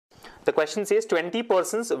The question says 20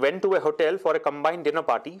 persons went to a hotel for a combined dinner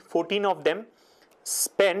party. 14 of them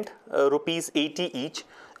spent rupees 80 each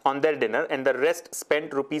on their dinner and the rest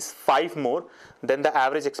spent rupees 5 more than the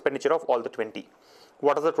average expenditure of all the 20.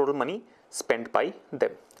 What is the total money spent by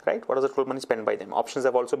them, right? What is the total money spent by them? Options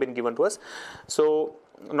have also been given to us. So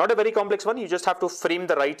not a very complex one. You just have to frame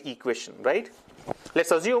the right equation, right?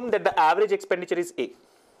 Let's assume that the average expenditure is A,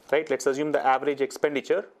 right? Let's assume the average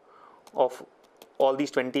expenditure of all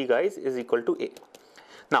these 20 guys is equal to A.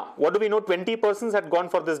 Now, what do we know? 20 persons had gone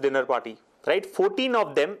for this dinner party, right? 14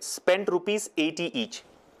 of them spent rupees 80 each.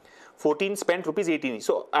 14 spent rupees 80 each.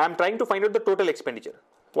 So I am trying to find out the total expenditure.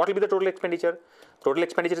 What will be the total expenditure? Total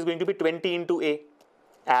expenditure is going to be 20 into A.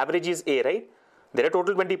 Average is A, right? There are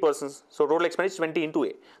total 20 persons. So total expenditure is 20 into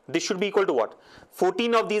A. This should be equal to what?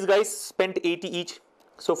 14 of these guys spent 80 each.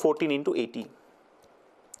 So 14 into 80.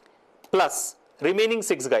 Plus remaining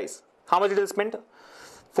 6 guys. How much did they spend?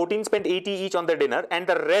 14 spent 80 each on their dinner and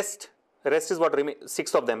the rest is what remain,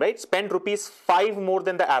 6 of them, right? Spent rupees 5 more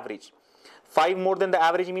than the average. 5 more than the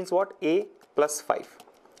average means what? A plus 5.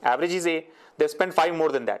 Average is A. They've spent 5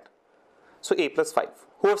 more than that. So A plus 5.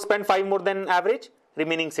 Who have spent 5 more than average?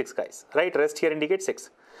 Remaining 6 guys, right? Rest here indicates 6.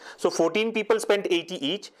 So 14 people spent 80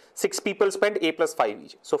 each. 6 people spent A plus 5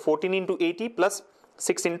 each. So 14 into 80 plus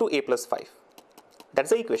 6 into A plus 5.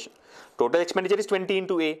 That's the equation. Total expenditure is 20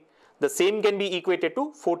 into A. The same can be equated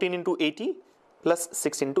to 14 into 80 plus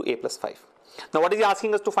 6 into A plus 5. Now what is he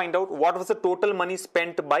asking us to find out? What was the total money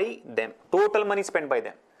spent by them? Total money spent by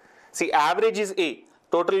them. See, average is A.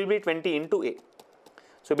 Total will be 20 into A.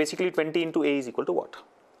 So basically 20 into A is equal to what?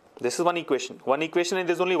 This is one equation. One equation and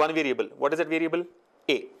there is only one variable. What is that variable?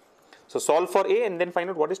 A. So solve for A and then find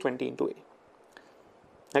out what is 20 into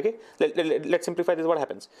A. Okay. Let's simplify this. What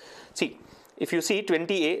happens? See, if you see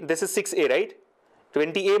 20A, this is 6A, right?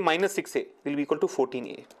 20A minus 6A will be equal to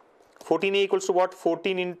 14A. 14A equals to what?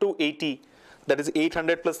 14 into 80. That is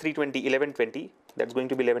 800 plus 320, 1120. That's going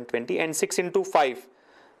to be 1120. And 6 into 5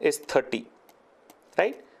 is 30.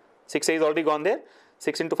 Right? 6A is already gone there.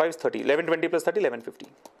 6 into 5 is 30. 1120 plus 30, 1150.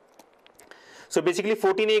 So basically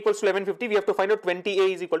 14A equals to 1150. We have to find out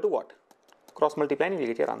 20A is equal to what? Cross multiply and you will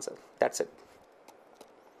get your answer. That's it.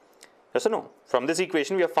 Yes or no? From this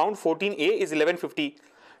equation we have found 14A is 1150.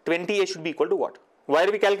 20A should be equal to what? Why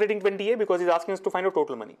are we calculating 20A? Because he's asking us to find out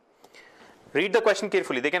total money. Read the question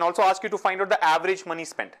carefully. They can also ask you to find out the average money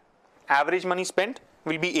spent. Average money spent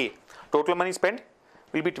will be A. Total money spent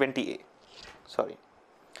will be 20A. Sorry.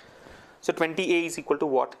 So 20A is equal to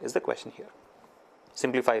what is the question here?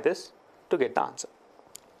 Simplify this to get the answer.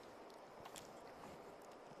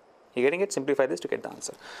 You getting it? Simplify this to get the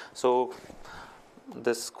answer. So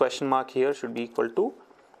this question mark here should be equal to,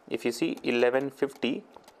 if you see, 1150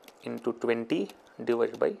 into 20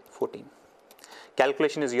 divided by 14.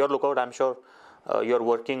 Calculation is your lookout. I'm sure you're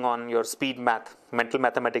working on your speed math, mental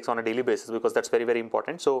mathematics on a daily basis, because that's very, very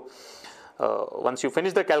important. So once you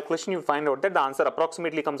finish the calculation, you find out that the answer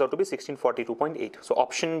approximately comes out to be 1642.8. So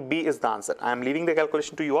option B is the answer. I am leaving the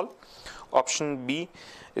calculation to you all. Option B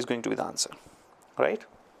is going to be the answer, right?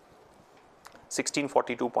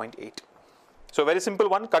 1642.8. So very simple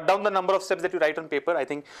one. Cut down the number of steps that you write on paper. I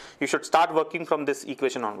think you should start working from this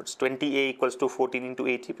equation onwards. 20A equals to 14 into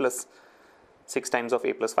 80 plus 6 times of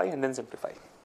A plus 5 and then simplify.